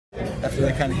after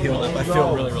they kind of healed up, I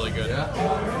feel really, really good.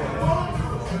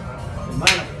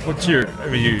 What's your? I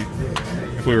mean,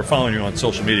 if we were following you on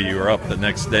social media, you were up the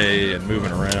next day and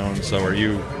moving around. So are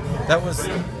you? That was,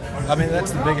 I mean,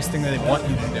 that's the biggest thing that they want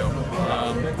you to do.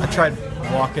 I tried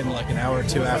walking like an hour or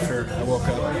two after I woke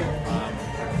up.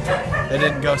 They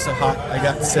didn't go so hot. I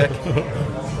got sick.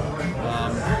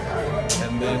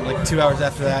 And then like 2 hours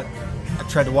after that, I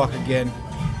tried to walk again,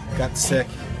 got sick,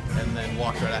 and then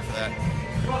walked right after that.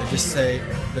 They just say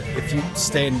that if you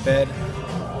stay in bed,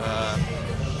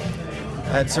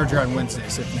 I had surgery on Wednesday,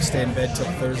 so if you stay in bed till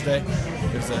Thursday,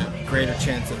 there's a greater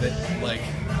chance of it like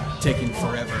taking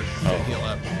forever to heal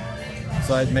up.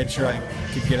 So I made sure I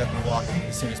could get up and walk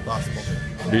as soon as possible.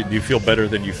 Do you feel better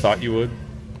than you thought you would?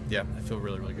 Yeah, I feel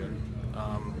really, really good.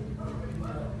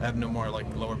 I have no more like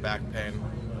lower back pain.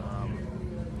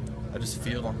 I just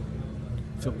feel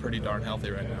pretty darn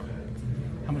healthy right now.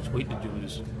 How much weight did you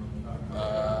lose?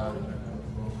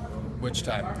 Which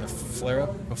time? The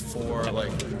flare-up? Before,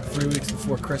 like, 3 weeks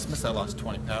before Christmas, I lost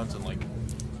 20 pounds in, like,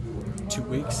 2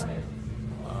 weeks.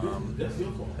 And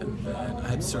then I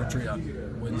had surgery on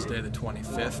Wednesday the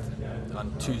 25th.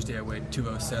 On Tuesday, I weighed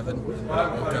 207. I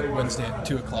woke up Wednesday at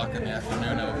 2 o'clock in the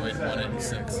afternoon, I weighed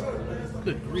 186.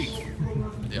 Good grief.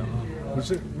 Yeah.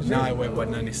 Now I weigh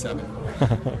 197.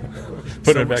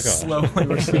 Put it back on. Slowly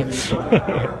receding.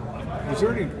 Was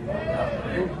there any?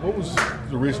 What was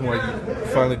the reason why you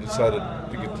finally decided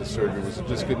to get the surgery? Was it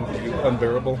just getting to you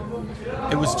unbearable?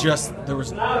 It was just I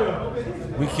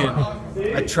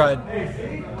tried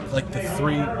like the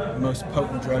 3 most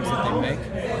potent drugs that they make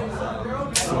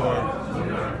for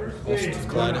ulcerative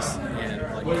colitis and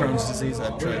like Crohn's disease.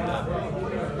 I've tried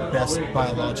the best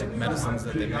biologic medicines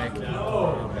that they make.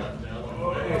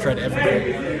 I've tried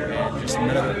everything, and just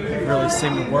none of it really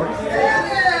seemed to work.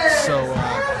 So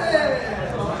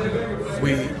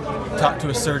we talked to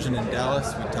a surgeon in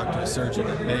Dallas, we talked to a surgeon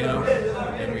at Mayo,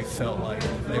 and we felt like,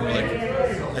 they were like,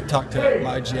 I talked to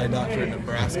my GI doctor in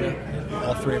Nebraska, and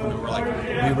all 3 of them were like,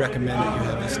 we recommend that you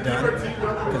have this done,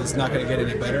 because it's not going to get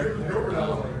any better.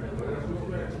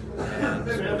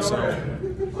 And so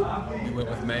we went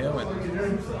with Mayo, and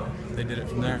they did it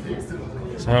from there.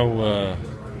 So how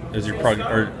is your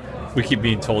we keep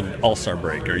being told All-Star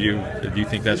break. Do you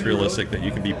think that's realistic that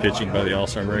you can be pitching by the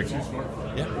All-Star break?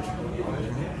 Yeah.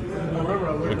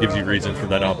 What gives you reason for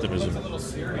that optimism?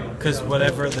 Because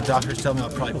whatever the doctors tell me, I'll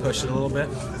probably push it a little bit.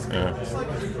 Yeah.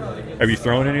 Have you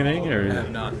thrown anything? Or? I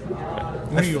have not.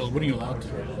 When are you allowed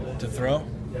to throw?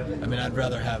 I mean, I'd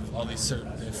rather have all these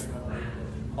surgeries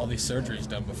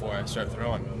done before I start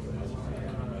throwing.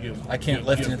 I can't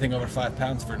lift anything over 5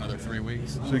 pounds for another 3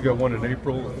 weeks. So you got one in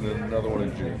April and then another one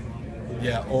in June.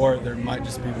 Yeah, or there might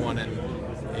just be one in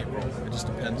April. It just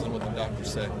depends on what the doctors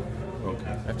say. Okay.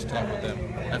 I have to talk with them.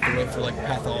 I have to wait for like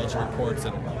pathology reports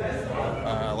and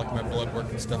like my blood work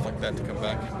and stuff like that to come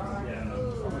back.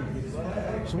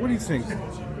 So what do you think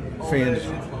fans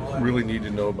really need to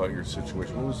know about your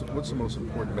situation? What's the most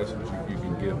important message you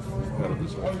can give out of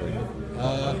this whole thing?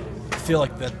 I feel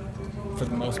like that for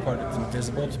the most part it's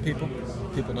invisible to people.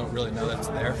 People don't really know that's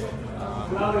there.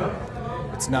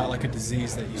 It's not like a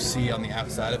disease that you see on the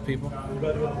outside of people.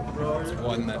 It's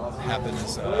one that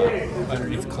happens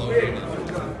underneath clothing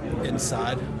and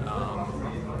inside.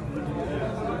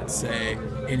 I'd say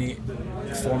any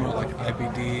form of like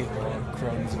IBD or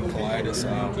Crohn's and colitis,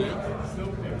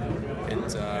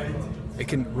 it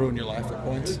can ruin your life at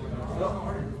points.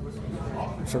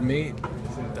 For me,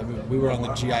 we were on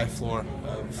the GI floor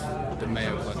of the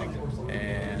Mayo Clinic,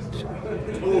 and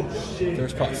there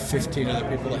was probably 15 other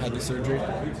people that had the surgery,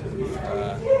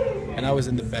 and I was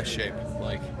in the best shape.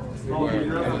 Like,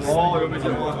 I'm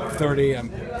 30, I'm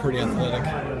pretty athletic.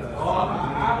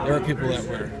 There were people that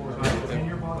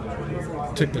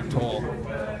took their toll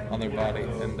on their body,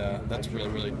 and that's really,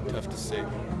 really tough to see.